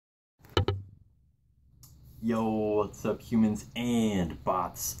Yo, what's up humans and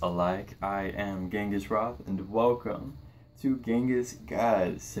bots alike? I am Ghangasrath and welcome to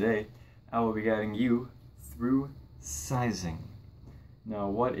GhangasGuides. Today I will be guiding you through sizing. Now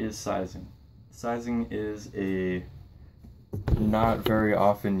what is sizing? Sizing is a not very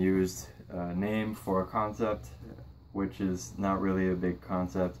often used name for a concept, which is not really a big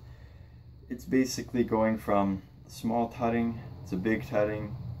concept. It's basically going from small tutting to big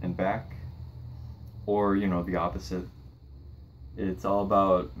tutting and back, or the opposite. It's all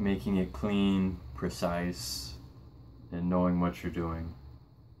about making it clean, precise, and knowing what you're doing.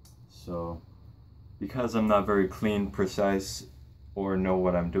 So because I'm not very clean, precise, or know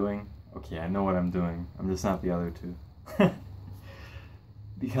what I'm doing, okay, I know what I'm doing, I'm just not the other two.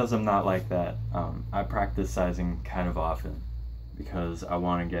 Because I'm not like that, I practice sizing kind of often because I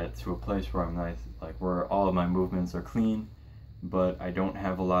want to get to a place where I'm nice, like where all of my movements are clean, but I don't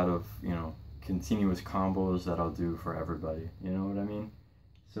have a lot of continuous combos that I'll do for everybody, you know what I mean?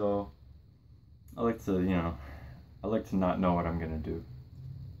 So I like to not know what I'm gonna do.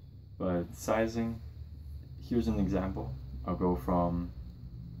 But sizing, here's an example. I'll go from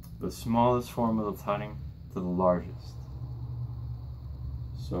the smallest form of the tutting to the largest.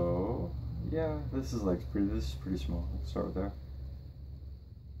 So yeah, this is pretty small. Let's start with there.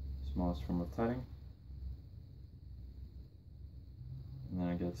 Smallest form of tutting. And then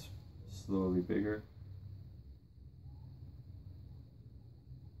it gets slowly bigger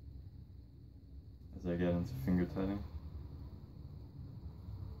as I get into finger tutting.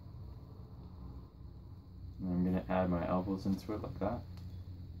 And I'm going to add my elbows into it like that.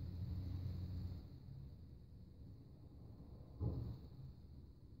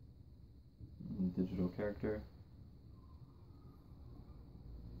 And digital character.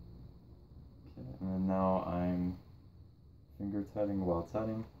 Okay, and then now I'm finger tutting while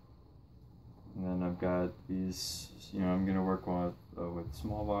tutting. And then I've got these, I'm going to work with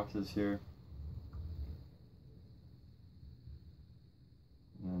small boxes here.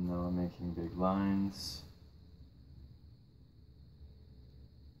 And now I'm making big lines.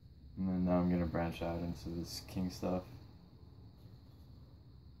 And then now I'm going to branch out into this king stuff.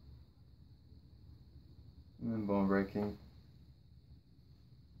 And then bone breaking.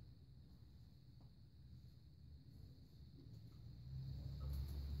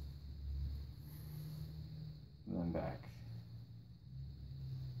 And then back.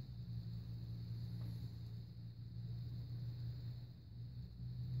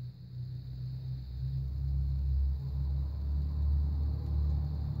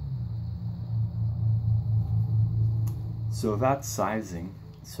 So that's sizing.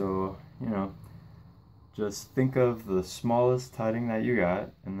 So, just think of the smallest tutting that you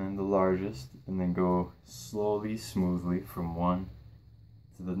got, and then the largest, and then go slowly, smoothly from one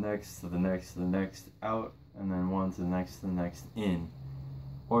to the next, to the next, to the next, out, and then one to the next, in,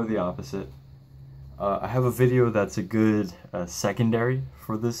 or the opposite. I have a video that's a good secondary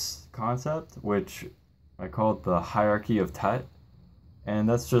for this concept, which I call it the hierarchy of tut, and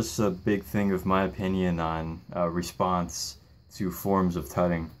that's just a big thing of my opinion on response to forms of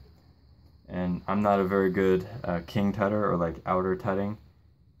tutting. And I'm not a very good king tutter or like outer tutting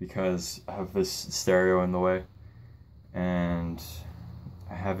because I have this stereo in the way, and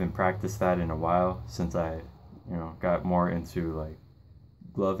I haven't practiced that in a while since I got more into like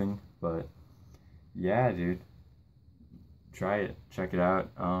gloving. But yeah, dude, try it, check it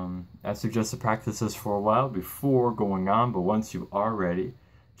out. I suggest to practice this for a while before going on, but once you are ready,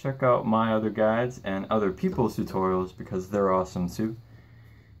 check out my other guides and other people's tutorials because they're awesome too.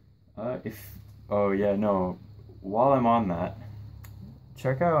 While I'm on that,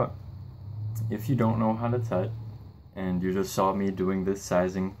 check out, if you don't know how to tut and you just saw me doing this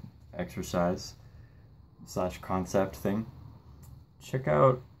sizing exercise / concept thing, check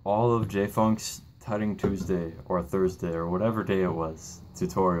out all of J-Funk's Tutting Tuesday or Thursday or whatever day it was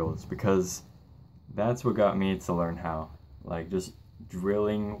tutorials, because that's what got me to learn how, like, just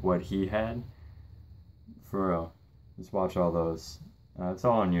drilling what he had, for real. Just watch all those. It's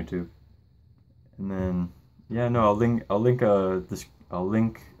all on YouTube. And then I'll link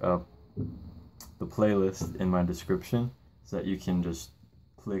the playlist in my description so that you can just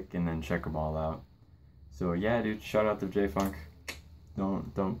click and then check them all out. So yeah, dude, shout out to J-Funk.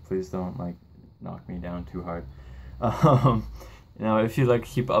 Please don't like knock me down too hard. Now if you'd like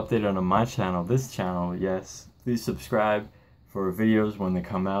to keep updated on my channel, this channel, yes, please subscribe for videos when they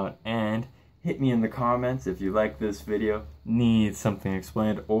come out, and hit me in the comments if you like this video, need something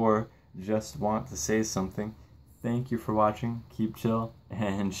explained, or just want to say something. Thank you for watching, keep chill,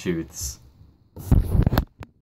 and shoots.